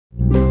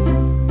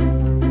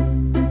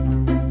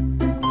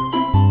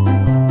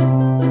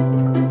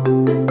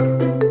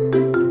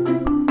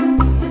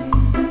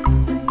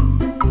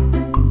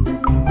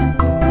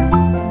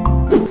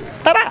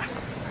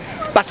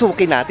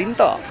Pasukin natin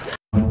to.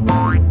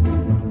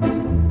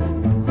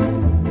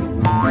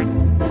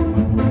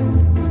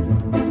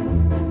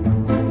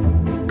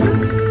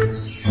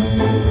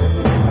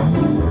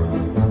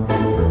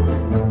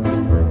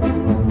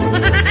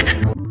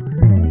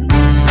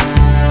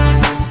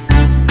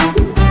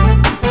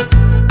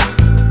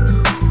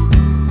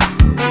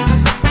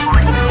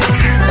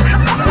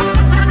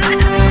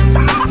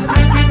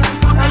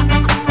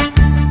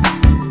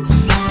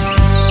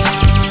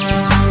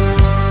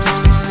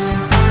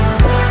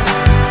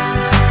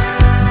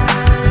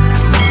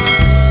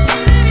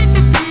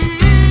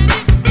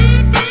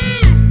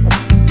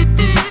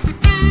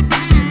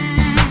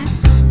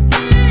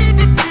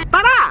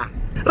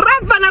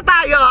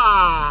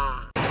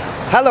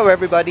 Hello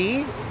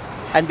everybody!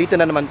 Andito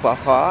na naman po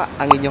ako,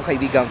 ang inyong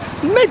kaibigang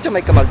medyo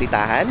may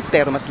kamalditahan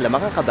pero mas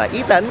lamang ang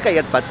kabaitan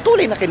kaya't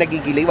patuloy na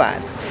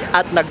kinagigiliwan.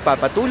 At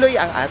nagpapatuloy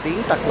ang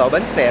ating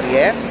Tacloban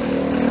serye.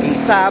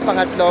 Isa,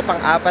 pangatlo,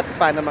 pang-apat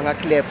pa na mga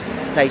clips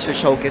na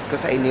i-showcase ko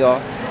sa inyo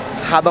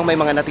habang may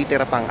mga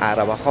natitira pang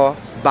araw ako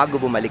bago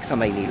bumalik sa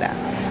Maynila.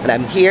 And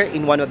I'm here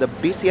in one of the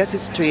busiest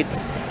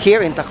streets here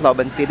in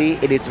Tacloban City.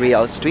 It is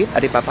Real Street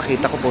at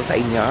ipapakita ko po sa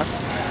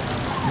inyo.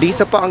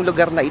 Dito po ang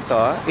lugar na ito.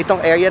 Itong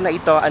area na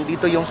ito,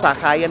 andito yung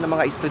sakayan ng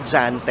mga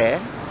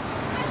estudyante.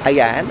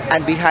 Ayan.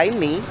 And behind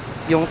me,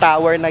 yung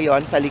tower na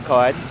yon sa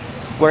likod,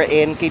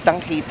 wherein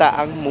kitang-kita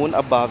ang moon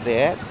above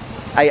it,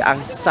 ay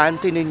ang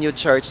Santo Niño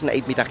Church na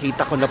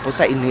ipinakita ko na po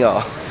sa inyo.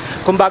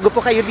 Kung bago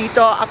po kayo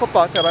dito, ako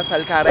po si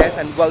Rosal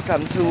Cares and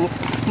welcome to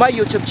my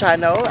YouTube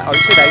channel, or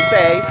should I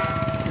say,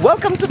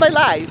 welcome to my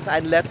life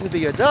and let me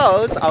be your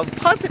dose of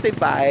positive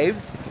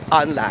vibes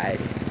online.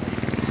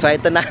 So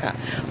ito na,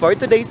 for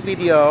today's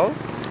video,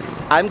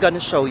 I'm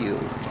gonna show you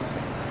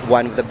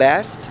one of the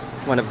best,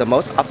 one of the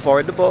most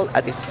affordable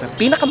at isa sa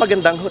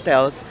pinakamagandang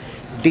hotels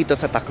dito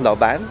sa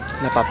Tacloban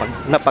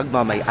na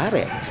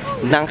pagmamay-ari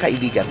ng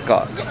kaibigan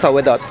ko. So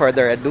without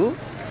further ado,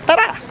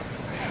 tara!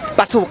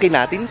 Pasukin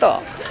natin to!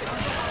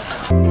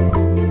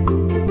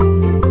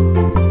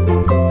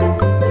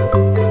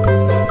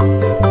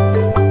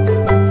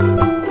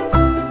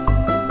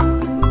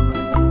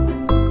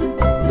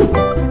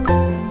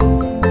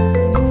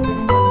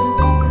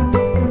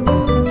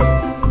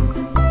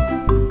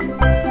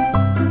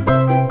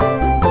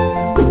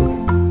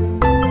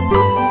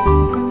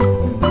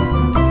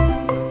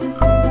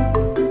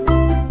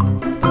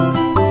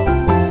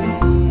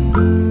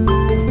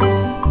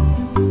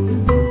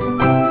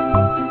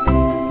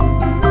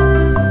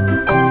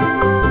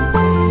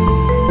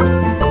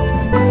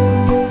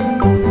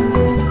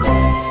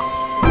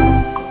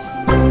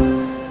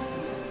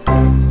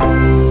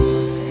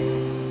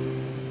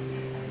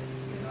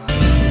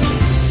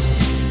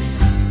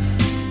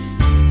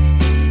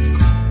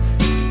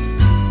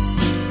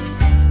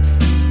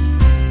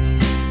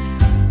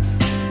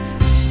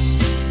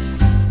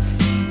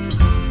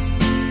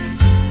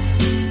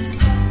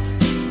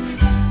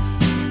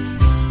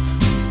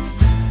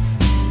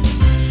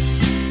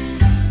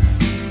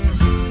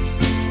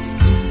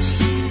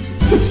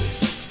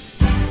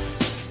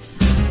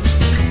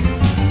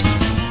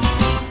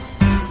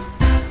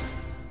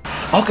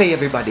 Okay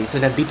everybody, so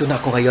nandito na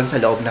ako ngayon sa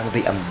loob ng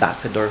The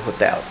Ambassador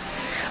Hotel.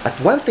 At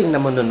one thing na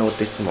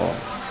manonotice mo,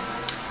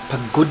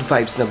 pag good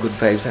vibes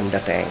ang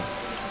dating,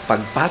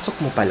 pagpasok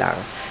mo pa lang,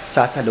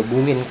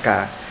 sasalubungin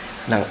ka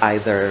ng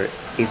either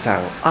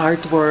isang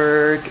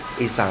artwork,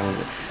 isang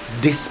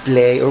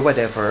display, or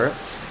whatever.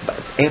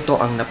 But ito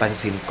ang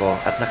napansin ko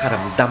at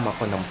nakaramdam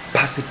ako ng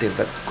positive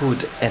at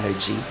good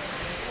energy.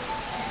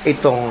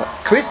 Itong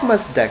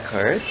Christmas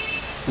decors,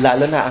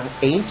 lalo na ang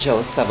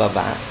angel sa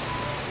baba,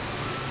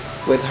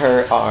 with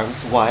her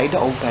arms wide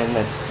open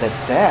that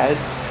says,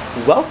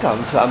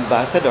 "Welcome to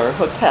Ambassador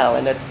Hotel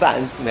and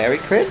advance Merry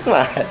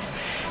Christmas."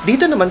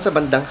 Dito naman sa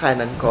bandang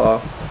kanan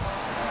ko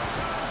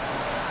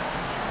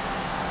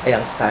ay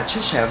ang statue,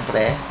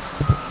 syempre,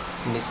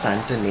 ni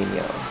Santo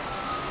Niño.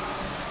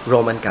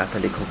 Roman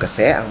Catholic ho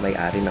kasi ang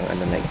may-ari ng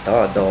ano na ito.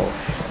 Though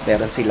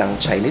meron silang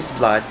Chinese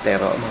blood,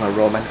 pero mga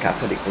Roman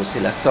Catholic po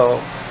sila.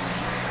 So,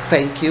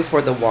 thank you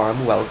for the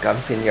warm welcome,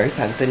 Senior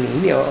Santo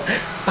Niño.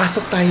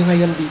 Pasok tayo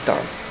ngayon dito.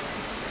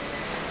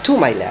 To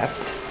my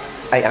left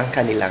ay ang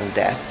kanilang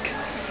desk.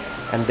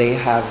 And they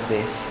have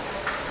this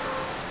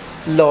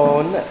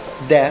loan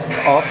desk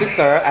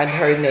officer and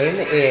her name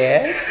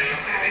is...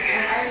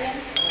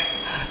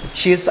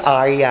 She's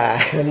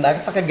Aryan.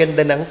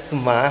 Napakaganda ng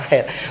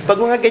smile.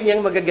 Pag mga ganyang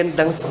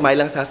magagandang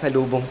smile ang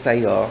sasalubong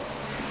sa'yo,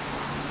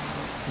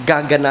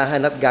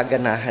 gaganahan at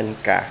gaganahan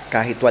ka.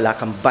 Kahit wala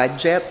kang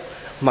budget,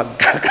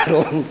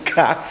 magkakaroon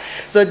ka.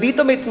 So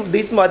dito may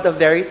this mo at the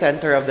very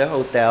center of the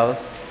hotel,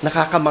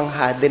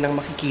 nakakamangha din ang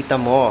makikita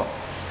mo.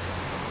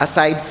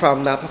 Aside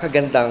from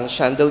napakagandang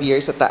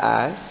chandelier sa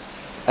taas,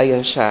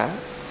 ayun siya.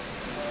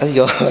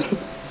 Ayun.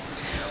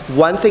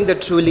 One thing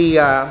that truly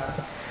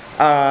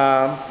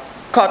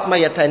caught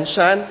my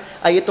attention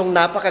ay itong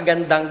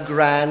napakagandang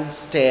grand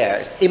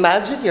stairs.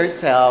 Imagine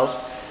yourself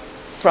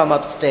from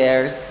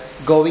upstairs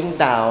going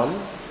down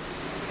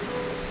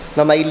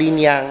na may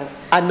linyang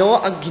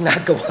Ano ang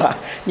ginagawa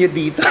niyo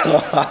dito?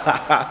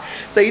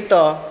 So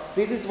ito,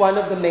 this is one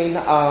of the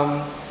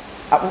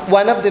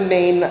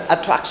main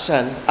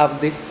attraction of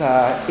this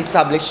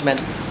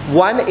establishment.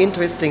 One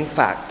interesting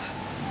fact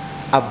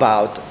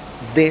about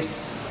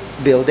this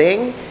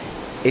building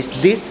is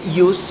this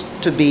used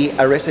to be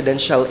a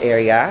residential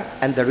area,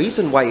 and the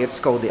reason why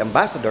it's called the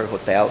Ambassador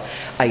Hotel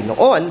ay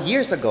noon,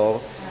 years ago,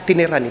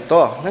 tinira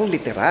nito ng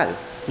literal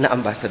na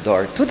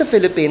ambassador to the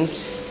Philippines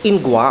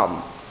in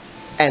Guam.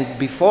 And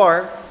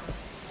before,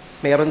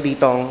 mayroon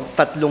ditong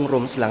 3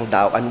 rooms lang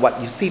daw, and what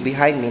you see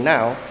behind me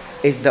now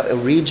is the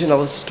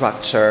original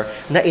structure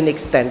na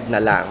in-extend na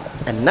lang.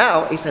 And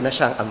now, isa na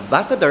siyang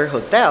Ambassador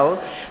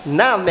Hotel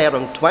na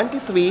merong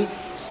 23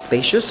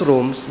 spacious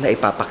rooms na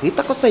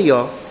ipapakita ko sa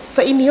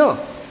inyo,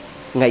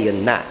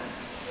 ngayon na.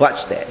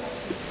 Watch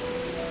this.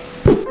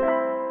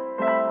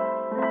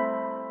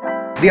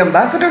 The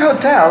Ambassador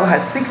Hotel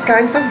has 6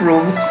 kinds of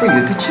rooms for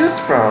you to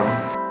choose from.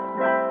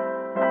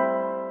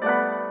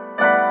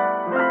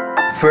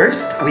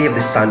 First, we have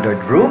the standard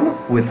room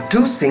with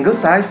 2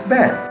 single-sized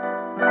beds.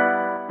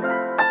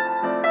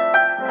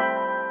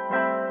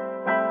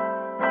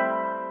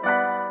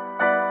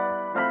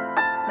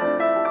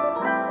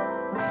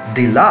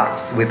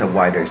 Deluxe with a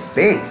wider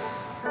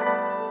space.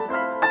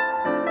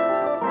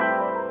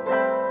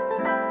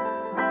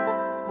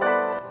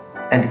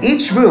 And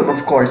each room,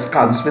 of course,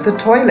 comes with a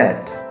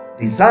toilet,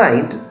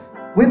 designed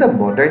with a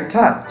modern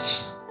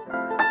touch.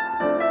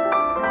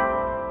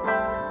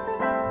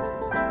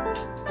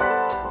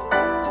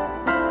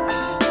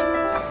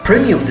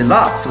 Premium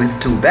Deluxe with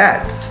 2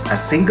 beds, a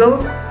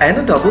single and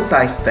a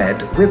double-sized bed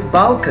with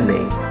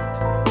balcony.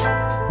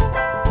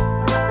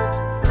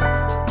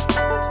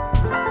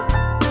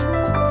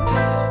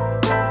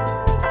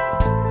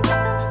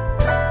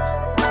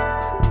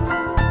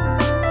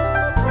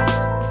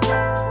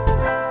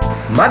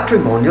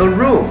 Matrimonial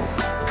room,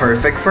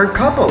 perfect for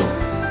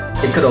couples.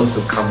 It could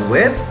also come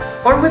with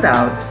or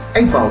without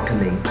a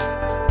balcony.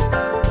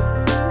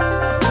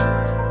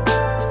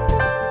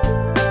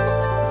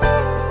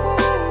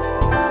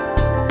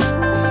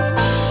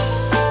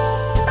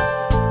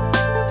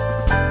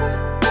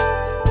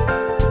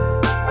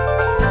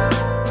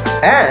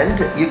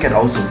 And you can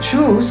also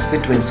choose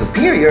between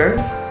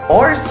superior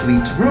or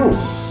suite room.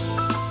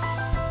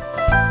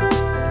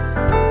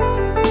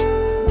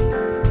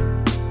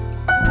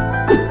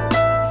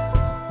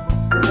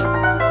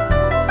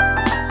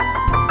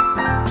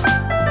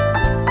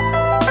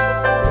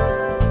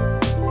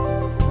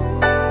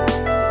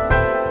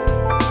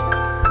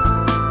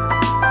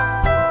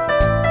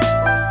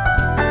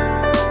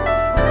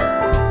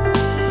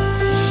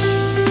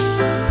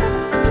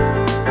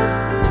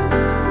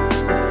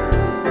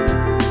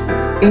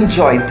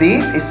 Enjoy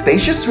these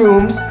spacious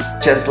rooms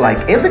just like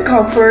in the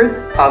comfort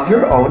of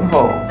your own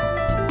home.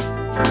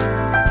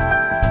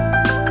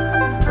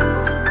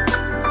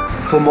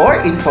 For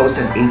more infos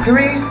and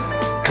inquiries,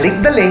 click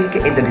the link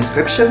in the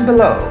description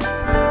below.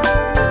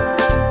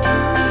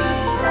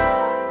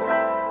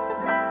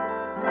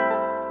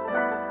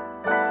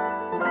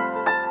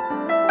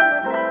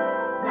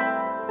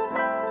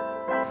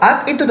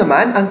 At ito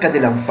naman ang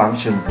kanilang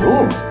function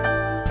room.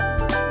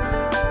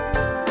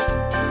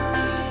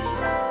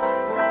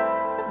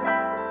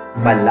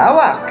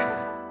 Malawak!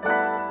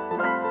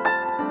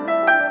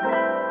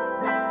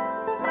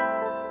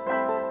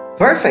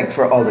 Perfect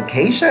for all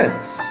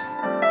occasions.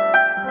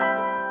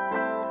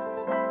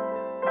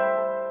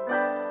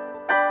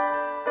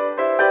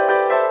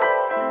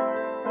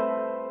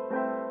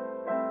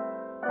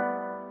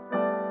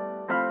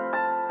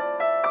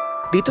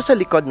 Dito sa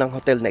likod ng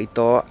hotel na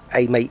ito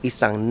ay may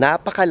isang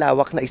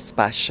napakalawak na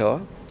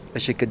espasyo.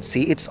 As you can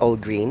see, it's all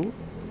green.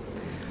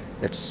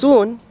 That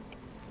soon,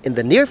 in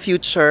the near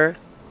future,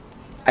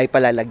 ay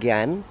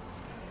palalagyan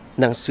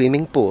ng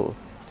swimming pool.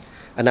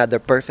 Another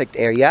perfect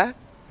area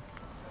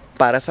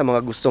para sa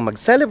mga gustong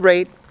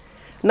mag-celebrate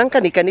ng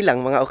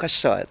kani-kanilang mga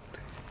okasyon.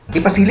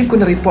 Ipasilip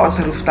ko na rin po ang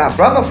sa rooftop.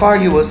 From afar,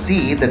 you will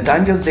see the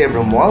Daniel Z.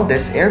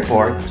 Romualdez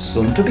Airport,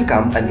 soon to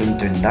become an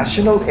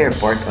international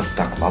airport of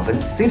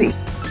Tacloban City.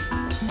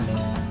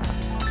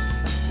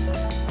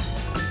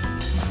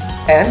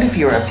 And if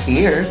you're up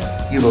here,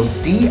 you will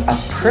see a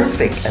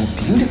perfect and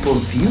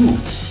beautiful view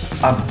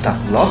of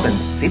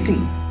Tacloban City.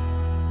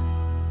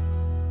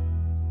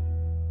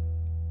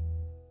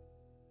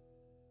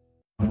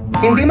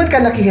 Hindi man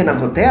kalakihan ang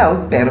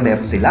hotel, pero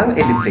meron silang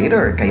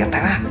elevator. Kaya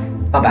tara,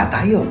 baba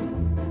tayo.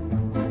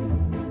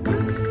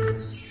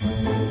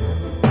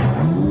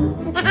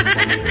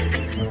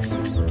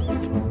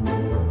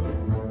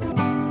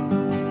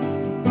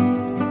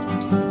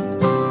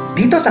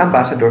 Dito sa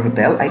Ambassador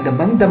Hotel ay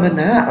damang-dama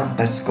na ang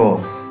Pasko.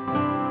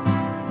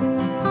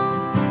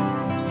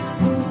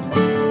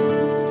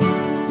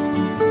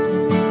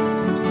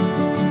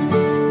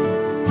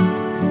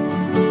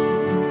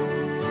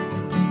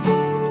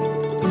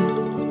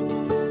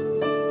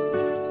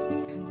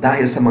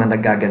 Dahil sa mga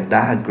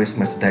nagagandahan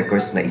Christmas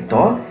decors na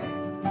ito,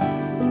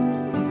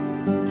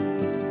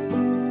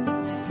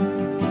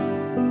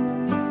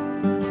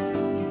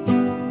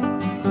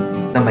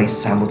 na may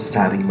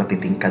samot-saring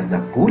matitingkad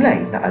na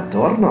kulay na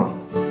adorno.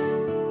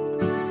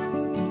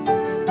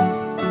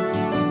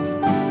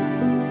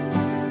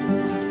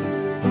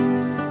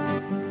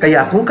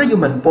 Kaya kung kayo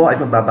man po ay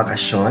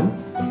magbabakasyon,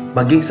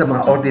 maging sa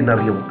mga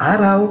ordinaryong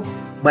araw,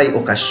 may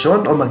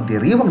okasyon o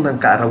magdiriwang ng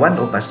kaarawan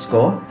o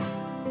Pasko,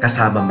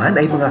 kasama man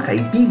ay mga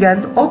kaibigan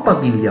o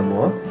pamilya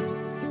mo,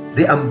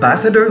 The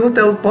Ambassador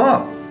Hotel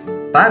po,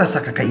 para sa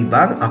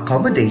kakaibang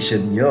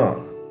accommodation nyo.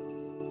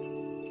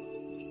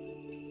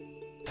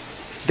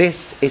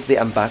 This is the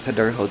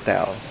Ambassador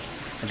Hotel.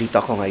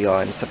 Dito ako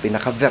ngayon sa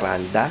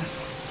pinaka-veranda.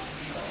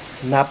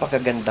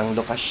 Napakagandang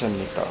lokasyon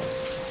nito.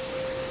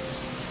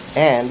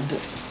 And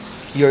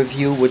your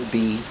view would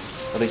be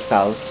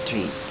Rizal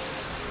Street.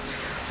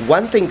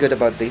 One thing good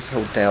about this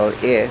hotel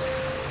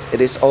is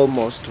it is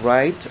almost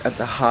right at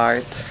the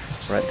heart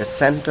or at the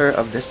center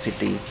of the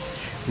city.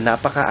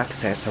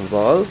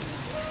 Napaka-accessible.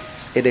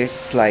 It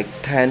is like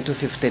 10 to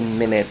 15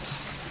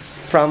 minutes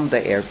from the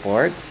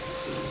airport.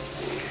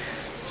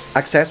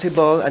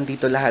 Accessible,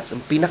 andito lahat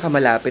ang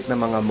pinakamalapit na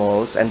mga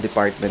malls and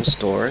department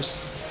stores.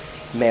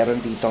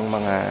 Meron ditong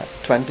mga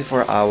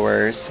 24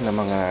 hours na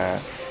mga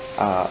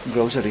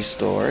grocery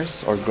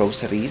stores or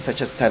groceries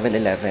such as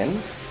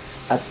 7-Eleven.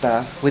 At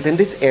within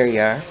this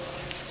area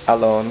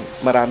alone,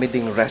 marami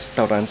ding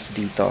restaurants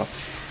dito.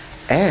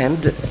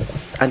 And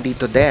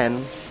andito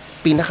din,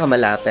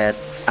 pinakamalapit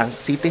ang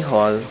City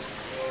Hall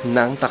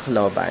ng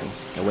Tacloban.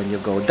 When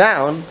you go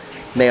down,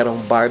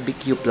 merong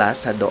barbecue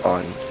plaza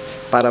doon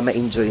para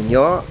ma-enjoy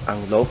nyo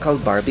ang local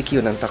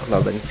barbecue ng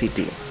Tacloban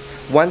City.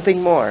 One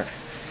thing more,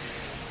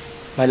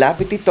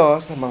 malapit ito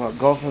sa mga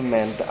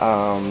government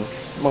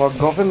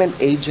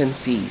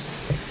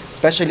agencies,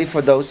 especially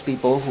for those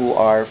people who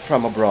are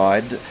from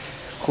abroad,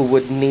 who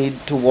would need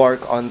to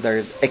work on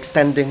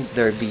extending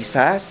their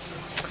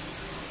visas.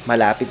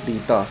 Malapit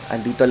dito.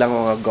 Andito lang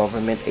mga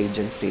government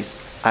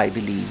agencies, I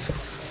believe.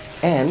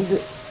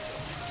 And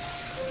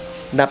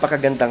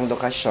napakagandang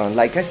lokasyon.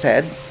 Like I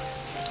said,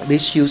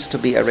 this used to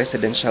be a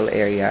residential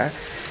area.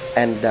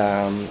 And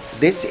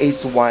this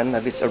is one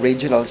of its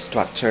original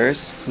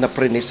structures na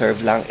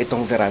preserve lang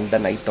itong veranda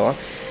na ito.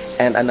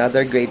 And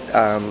another great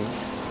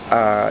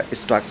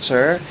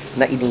structure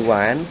na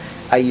iniwan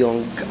ay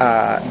yung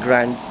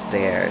grand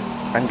stairs.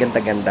 Ang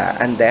ganda-ganda.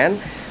 And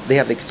then, they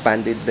have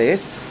expanded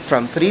this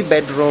from 3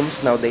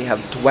 bedrooms. Now they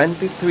have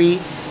 23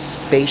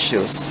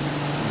 spacious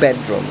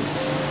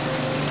bedrooms.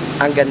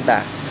 Ang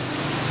ganda.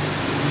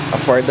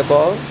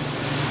 Affordable.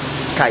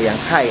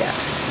 Kayang-kaya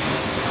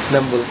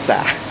ng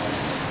bulsa.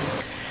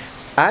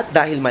 At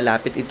dahil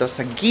malapit ito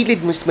sa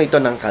gilid mismo ito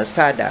ng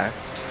kalsada,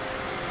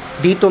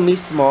 dito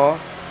mismo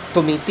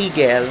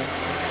tumitigil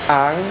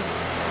ang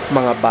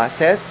mga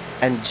buses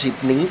and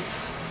jeepneys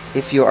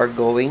if you are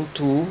going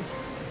to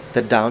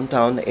the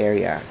downtown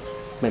area.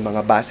 May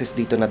mga buses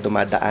dito na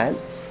dumadaan,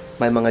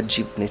 may mga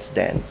jeepneys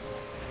din.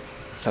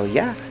 So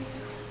yeah,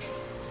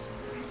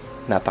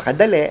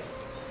 napakadali,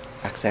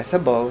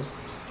 accessible,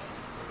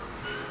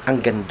 ang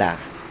ganda,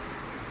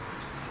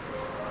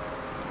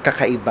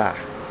 kakaiba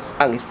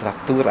ang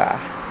istruktura.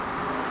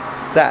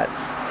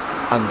 That's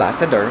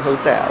Ambassador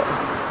Hotel.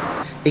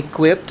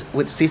 Equipped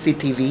with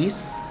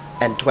CCTVs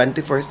and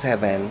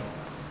 24/7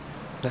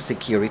 na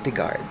security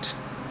guard.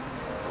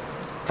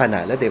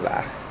 Panalo,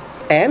 diba?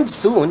 And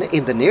soon,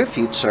 in the near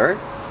future,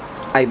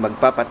 ay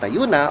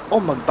magpapatayo na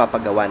o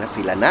magpapagawa na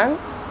sila ng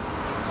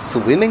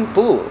swimming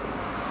pool.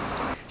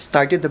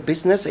 Started the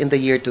business in the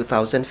year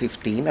 2015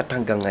 at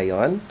hanggang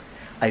ngayon,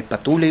 ay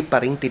patuloy pa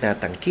ring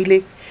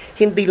tinatangkilik,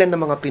 hindi lang ng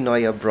mga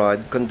Pinoy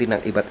abroad, kundi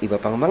ng iba't iba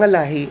pang mga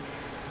lahi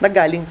na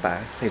galing pa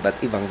sa iba't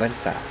ibang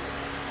bansa.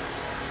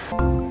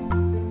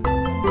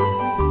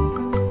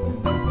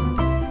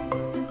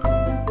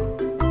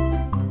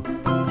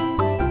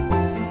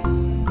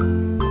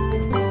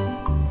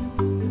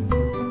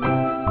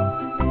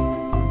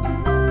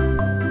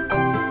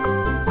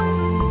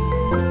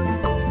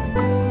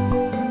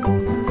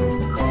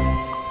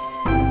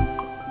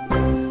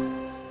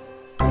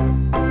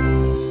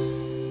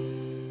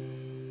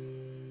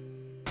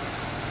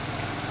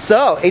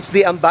 So, it's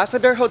the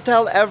Ambassador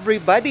Hotel,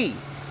 everybody.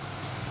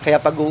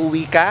 Kaya pag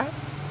uuwi ka,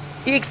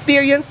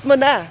 i-experience mo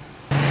na.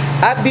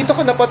 At dito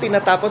ko na po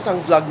tinatapos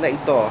ang vlog na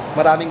ito.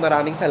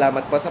 Maraming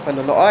salamat po sa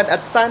panonood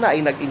at sana ay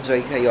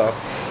nag-enjoy kayo.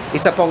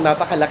 Isa pong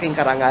napakalaking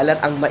karangalan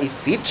ang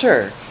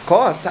ma-feature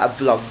ko sa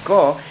vlog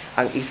ko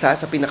ang isa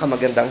sa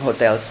pinakamagandang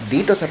hotels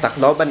dito sa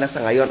Tacloban na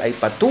sa ngayon ay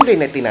patuloy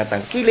na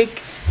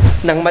tinatangkilik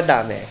ng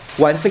madami.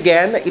 Once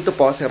again, ito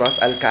po si Ros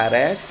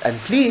Alcares and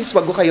please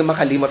wag ko kayo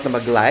makalimot na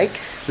mag-like,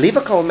 leave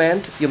a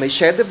comment, you may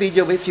share the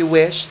video if you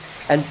wish,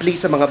 and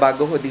please sa mga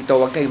bago ho dito,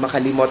 wag kayo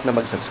makalimot na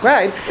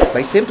mag-subscribe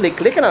by simply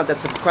clicking on that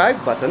subscribe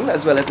button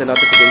as well as the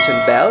notification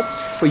bell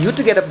for you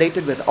to get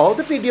updated with all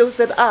the videos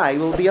that I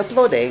will be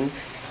uploading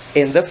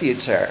in the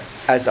future.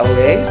 As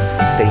always,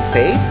 stay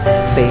safe,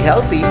 stay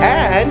healthy,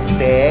 and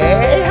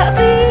stay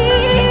happy!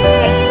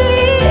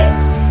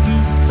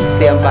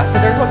 The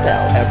Ambassador Hotel,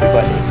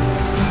 everybody.